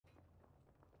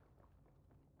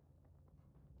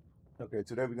Okay,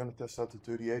 today we're going to test out the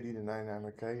 3080, the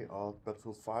 9900K of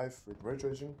Battlefield 5 with ray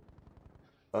tracing.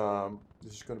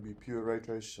 This is going to be pure ray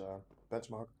trace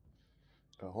benchmark,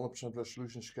 100%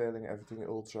 resolution scaling, everything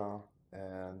ultra,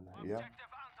 and yeah,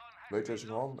 ray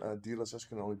tracing on. DLSS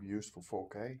can only be used for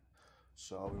 4K,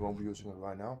 so we won't be using it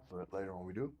right now, but later on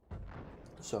we do.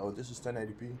 So this is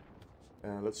 1080p,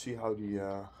 and let's see how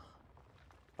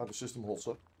the system holds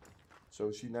up. So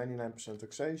we see 99%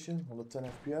 taxation,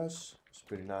 110 FPS. It's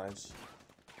pretty nice.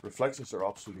 Reflections are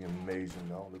absolutely amazing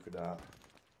though, look at that.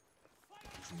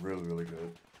 It's really, really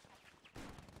good.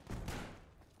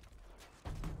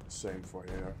 Same for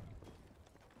here.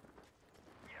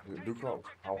 Look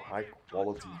how high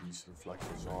quality these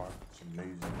reflections are. It's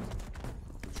amazing.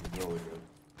 It's really good.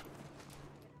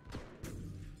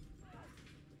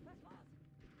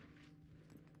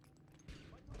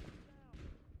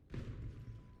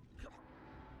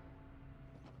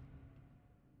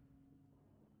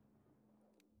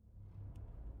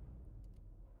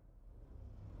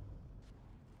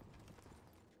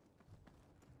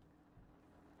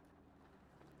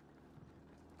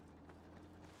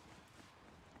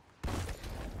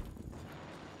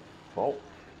 Well,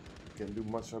 can't do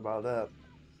much about that,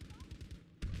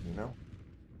 you know?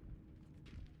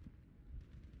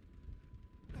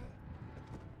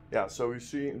 Yeah, so we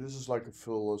see, this is like a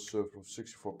full server of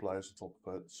 64 players on top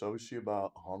of it. So we see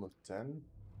about 110.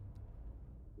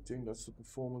 I think that's the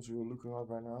performance we're looking at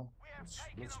right now.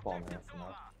 Let's spawn here for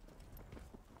now.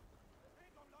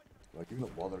 Like, even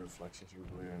the water reflections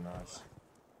are really nice.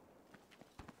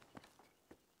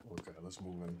 Okay, let's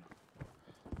move in.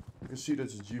 You can see that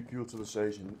the GPU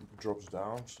utilization drops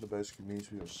down, so that basically means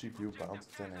we are CPU bound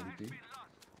to 1080p.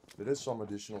 There is some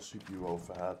additional CPU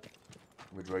overhead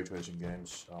with ray tracing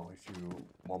games, so if you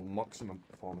want maximum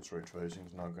performance ray tracing,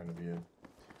 it's not going to be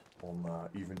on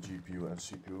even GPU and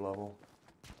CPU level.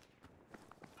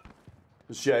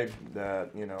 It's a shame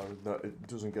that, you know, it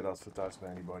doesn't get advertised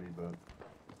by anybody, but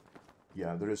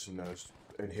yeah, there is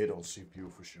a hit on CPU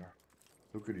for sure.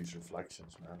 Look at these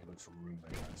reflections, man, it looks really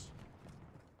nice.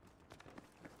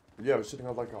 But yeah, we're sitting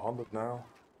at like 100 now.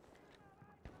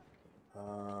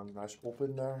 Nice pop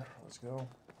in there, let's go.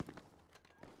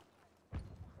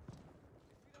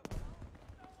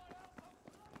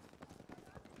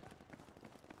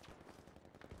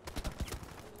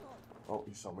 Oh,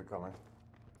 he saw me coming.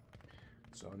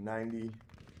 So 90,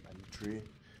 93.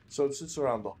 So it sits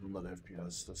around 100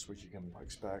 FPS, that's what you can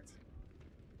expect.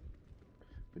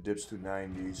 It dips to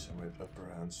 90s and with upper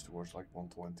ends towards like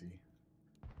 120.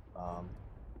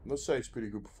 Let's say it's pretty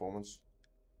good performance,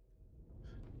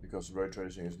 because ray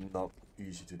tracing is not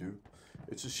easy to do.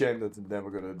 It's a shame that they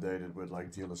never got updated with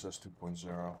like dlss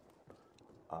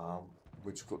 2.0,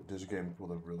 which this game could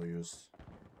have really used.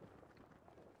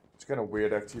 It's kind of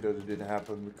weird actually that it didn't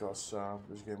happen, because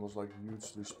this game was like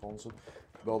hugely sponsored.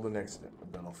 Well, the next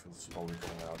Battlefield is probably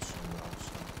coming out soon now,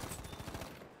 so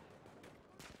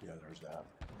yeah, there's that.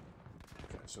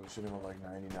 Okay, so we're sitting on like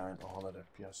 99, 100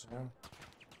 FPS now.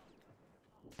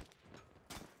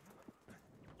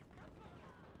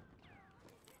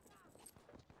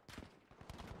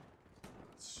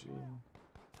 Let's see.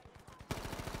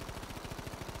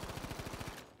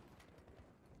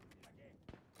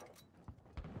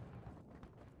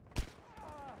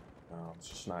 Oh,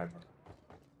 it's a sniper.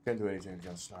 Can't do anything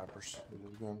against snipers with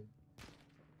this gun.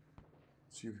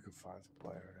 Let's see if we can find a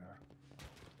player there.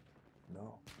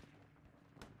 No.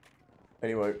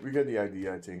 Anyway, we get the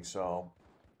idea, I think, so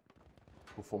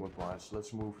performance wise,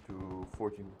 let's move to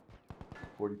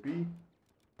 1440p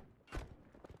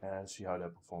and see how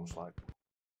that performs like.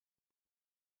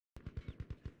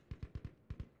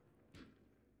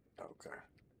 Okay.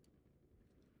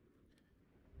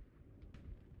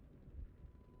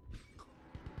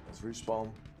 Let's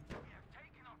respawn.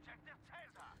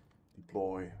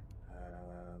 Deploy.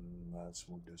 And let's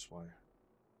move this way.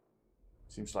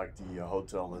 Seems like the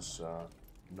hotel is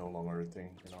no longer a thing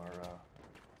in our,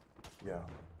 yeah.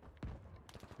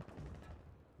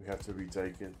 We have to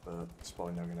retake it, but it's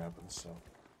probably not gonna happen, so.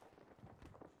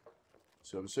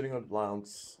 So we're sitting on bound.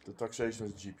 The taxation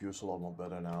of the GPU is a lot more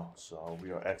better now, so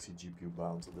we are actually GPU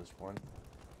bound at this point.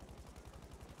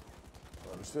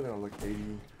 We're sitting on like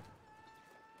 80.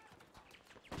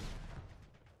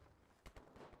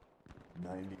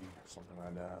 90, something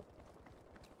like that.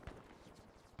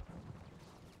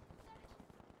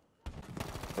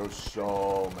 There's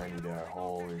so many there,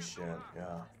 holy shit,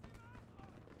 yeah.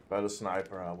 If I had a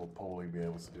sniper, I will probably be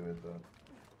able to do it, but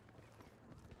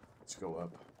let's go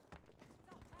up.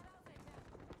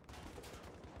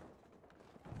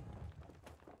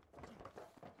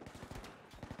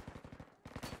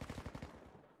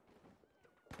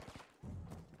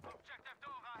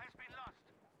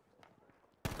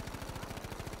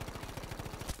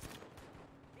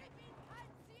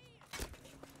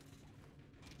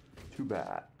 Too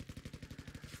bad.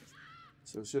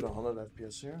 So we sit 100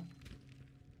 FPS here.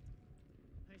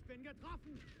 Ich bin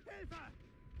getroffen. Hilfe!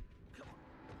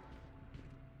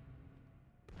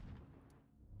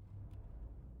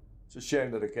 It's a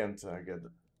shame that I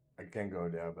can't go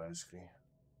there basically.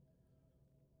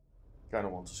 Kind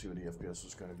of want to see what the FPS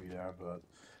was going to be there, but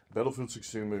Battlefield's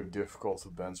extremely difficult to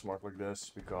benchmark like this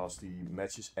because the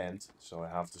matches end, so I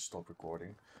have to stop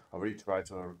recording. I already tried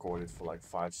to record it for like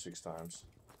 5-6 times,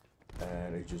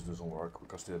 and it just doesn't work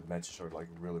because the matches are like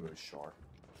really short.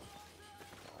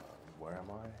 Where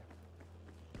am I?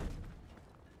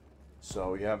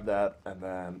 So you have that, and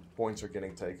then points are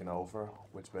getting taken over,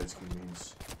 which basically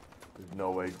means there's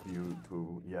no way for you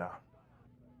to,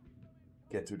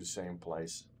 get to the same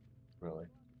place, really.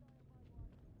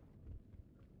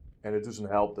 And it doesn't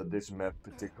help that this map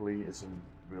particularly isn't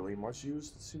really much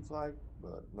used, it seems like,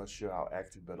 but I'm not sure how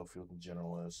active Battlefield in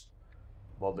general is.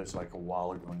 Well, this like a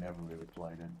while ago, I never really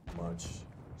played it much,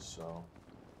 so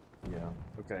yeah.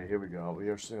 Okay, here we go. We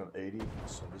are still at 80,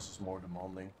 so this is more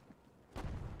demanding.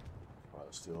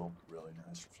 But still really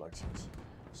nice reflections.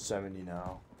 70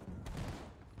 now.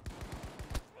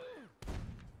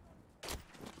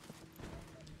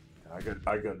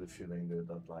 I got the feeling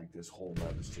that like this whole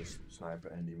map is just Sniper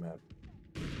Andy map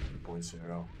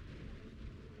 2.0.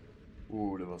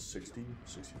 Ooh, that was 60,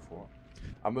 64.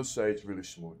 I must say it's really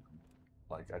smooth.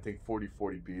 Like I think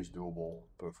 4040p is doable,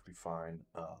 perfectly fine.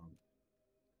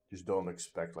 Just don't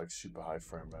expect like super high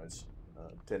frame rates.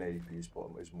 1080p is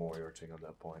more irritating at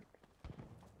that point.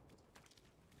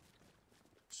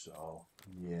 So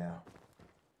yeah.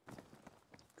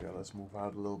 Okay, let's move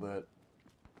out a little bit.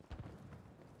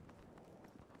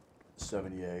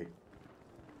 78.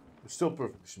 It's still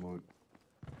perfectly smooth.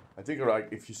 I think like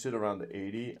if you sit around the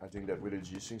 80, I think that with a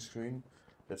G-Sync screen,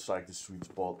 that's like the sweet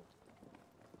spot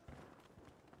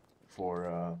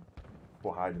for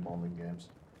high demanding games.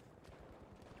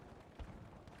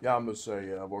 Yeah, I must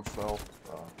say works well.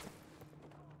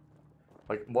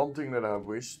 Like one thing that I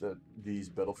wish that these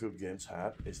Battlefield games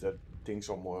had is that things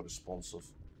are more responsive.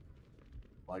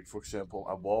 Like for example,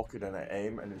 I walk it and I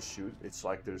aim and I shoot. It's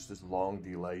like there's this long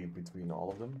delay in between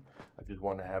all of them. I just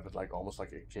want to have it like almost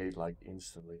like arcade, like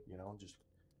instantly, you know, just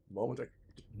the moment I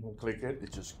click it,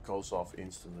 it just goes off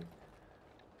instantly.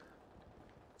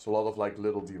 It's a lot of like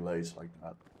little delays like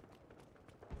that.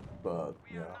 But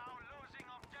yeah,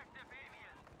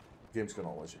 games can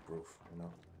always improve, you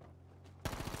know.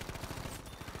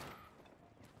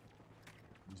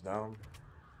 He's down.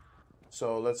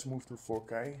 So let's move to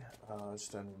 4K.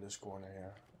 Stand in this corner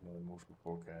here. And then move to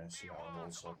 4K and see how it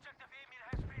rolls up.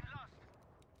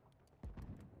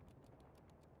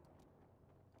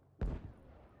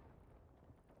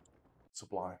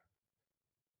 Supply.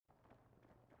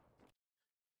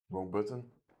 Wrong button.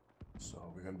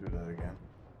 So we're gonna do that again.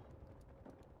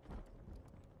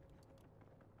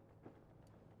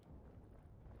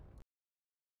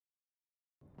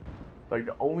 Like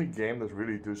the only game that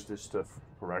really does this stuff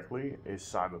correctly is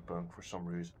Cyberpunk for some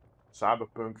reason.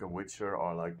 Cyberpunk and Witcher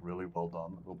are like really well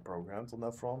done, well programmed on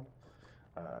that front.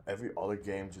 Every other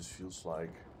game just feels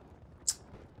like,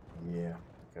 yeah.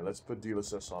 Okay, let's put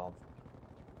dlss on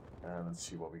and let's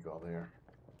see what we got here.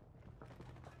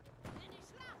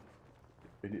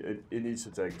 It needs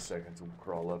to take a second to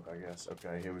crawl up, I guess.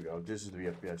 Okay, here we go. This is the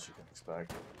FPS you can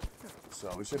expect. So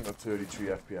we're sitting at 33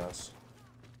 FPS.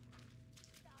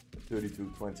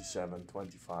 32, 27,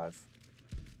 25.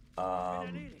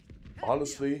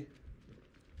 Honestly,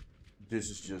 this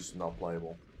is just not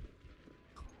playable.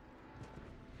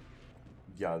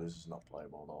 Yeah, this is not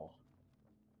playable at all.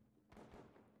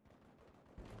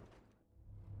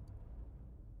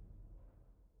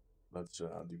 Let's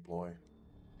deploy.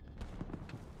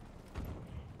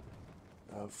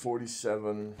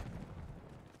 47.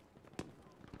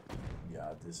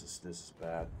 Yeah, this is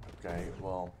bad. Okay,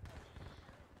 well,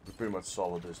 we're pretty much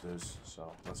solid as this,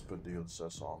 so let's put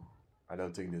dlss on. I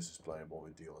don't think this is playable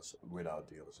with without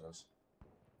dlss.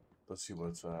 Let's see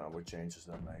what changes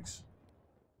that makes.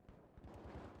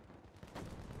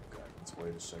 Okay, let's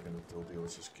wait a second until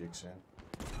dlss kicks in.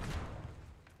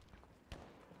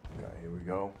 Okay, here we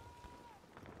go.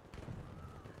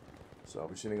 So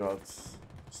we're sitting at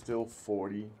still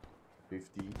 40,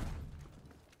 50.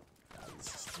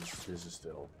 This is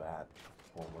still bad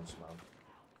performance, man.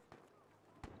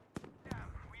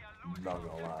 Not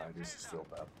gonna lie, this is still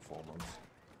bad performance.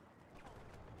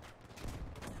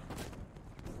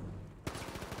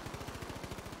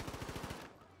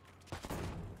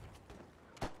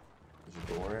 Is it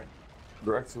door here?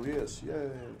 There actually is,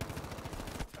 yay!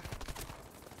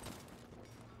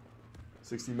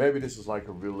 60, maybe this is like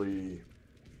a really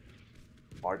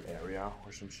hard area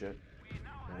or some shit,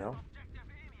 you know?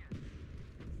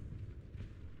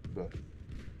 But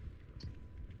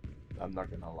I'm not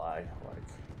gonna lie, like,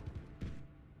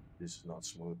 this is not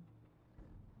smooth.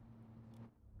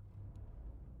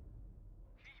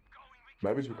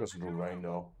 Maybe it's because of the rain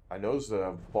though. I noticed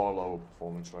a far lower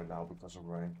performance right now because of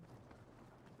rain.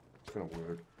 It's kind of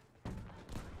weird.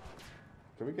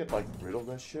 Can we get like rid of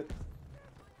that shit?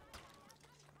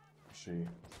 Let's see.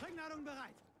 Sprengladung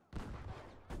bereit.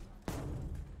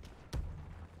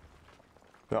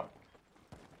 Ja.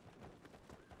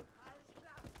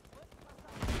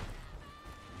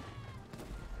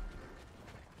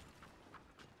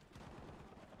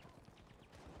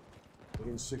 We're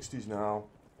in 60s now.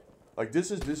 Like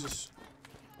this is.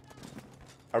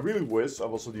 I really wish I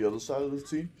was on the other side of the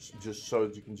team, just so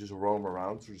that you can just roam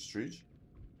around through the streets.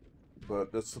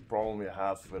 But that's the problem you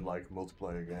have with like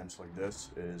multiplayer games like this,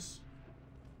 is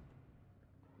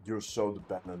you're so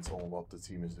dependent on what the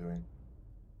team is doing.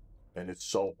 And it's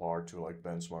so hard to like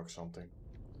benchmark something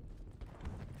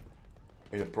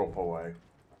in a proper way.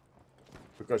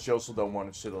 Because you also don't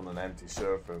want to sit on an empty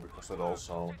server, because that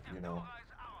also, you know,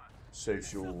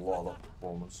 saves you a lot of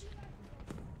performance.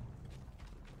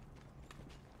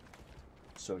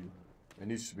 So it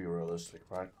needs to be realistic,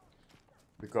 right?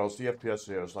 Because the FPS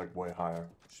here is like way higher.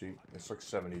 See, it's like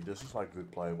 70. This is like good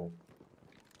playable.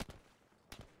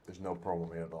 There's no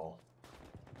problem here at all.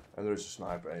 And there's a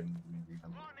sniper aiming at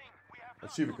me.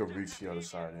 Let's see if we can reach the other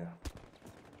side here.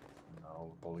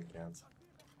 No, we probably can't.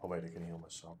 Oh wait, I can heal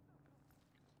myself.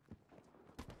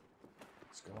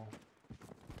 Let's go.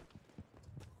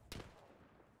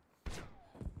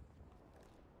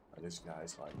 And this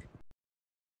guy's like...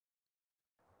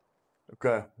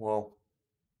 Okay, well...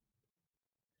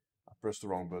 I pressed the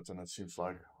wrong button, it seems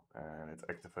like. And it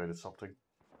activated something.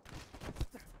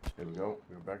 Here we go,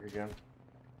 we're back again.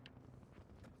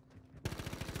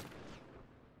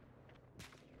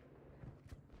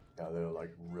 Yeah, they're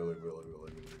like really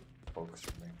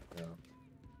focused on me. Yeah.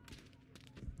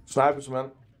 Snipers,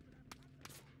 man.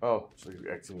 Oh, so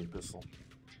you're acting with pistol.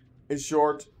 In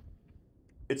short,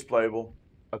 it's playable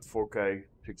at 4K,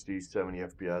 60, 70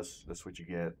 FPS. That's what you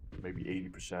get. Maybe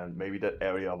 80%. Maybe that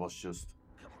area was just,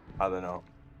 I don't know.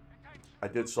 I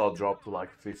did saw it drop to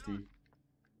like 50.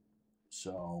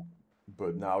 So,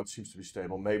 but now it seems to be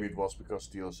stable. Maybe it was because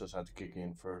DLSS had to kick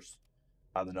in first.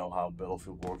 I don't know how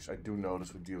Battlefield works. I do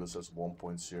notice with DLSS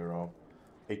 1.0,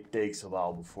 it takes a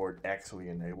while before it actually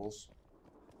enables.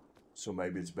 So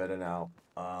maybe it's better now.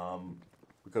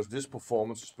 Because this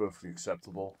performance is perfectly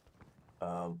acceptable.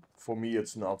 For me,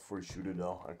 it's not for a shooter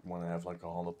though. I want to have like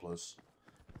 100 plus.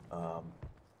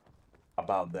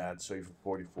 About that, so even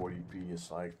 4040p is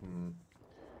like,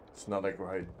 it's not that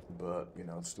great, but you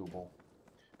know, it's doable.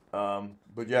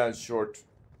 But yeah, in short,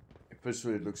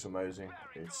 visually it looks amazing.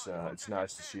 It's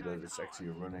nice to see that it's actually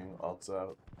running at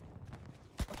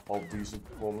all decent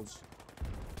performance.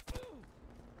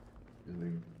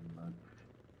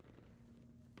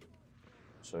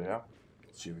 So yeah,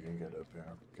 let's see if we can get up here,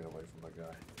 get away from that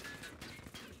guy.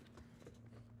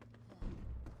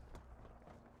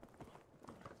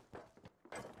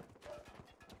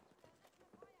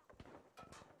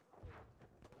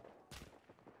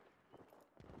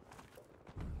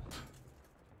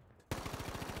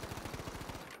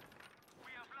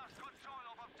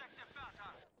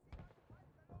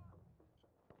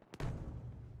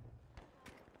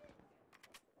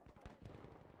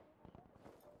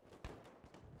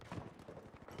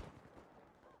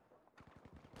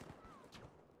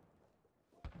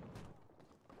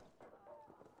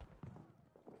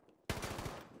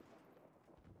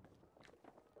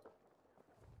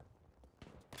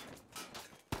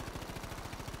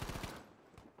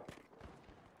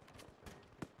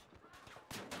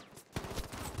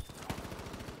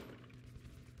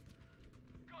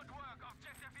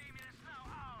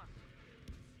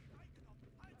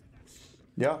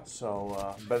 Yeah,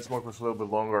 so benchmark was a little bit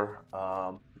longer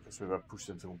because we were pushed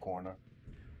into a corner.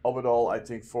 Overall, I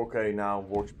think 4K now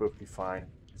works perfectly fine.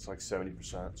 It's like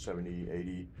 70%, 70,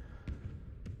 80,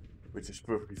 which is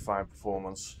perfectly fine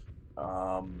performance.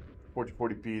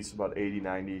 4040p is about 80,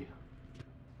 90.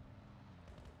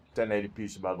 1080p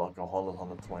is about like 100,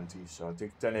 120. So I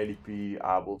think 1080p,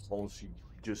 I will honestly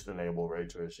just enable ray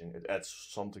tracing. It adds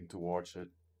something towards it.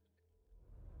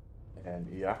 And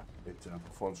yeah, it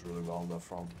performs really well on that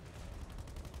front.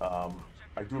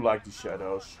 I do like the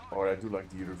shadows, or I do like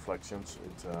the reflections.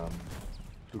 It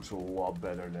looks a lot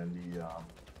better than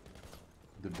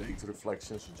the baked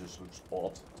reflections. It just looks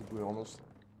odd, to be honest.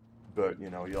 But you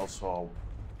know, you also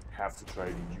have to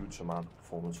trade a huge amount of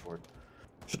performance for it.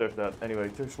 should have that. Anyway,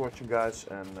 thanks for watching guys,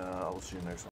 and I will see you next time.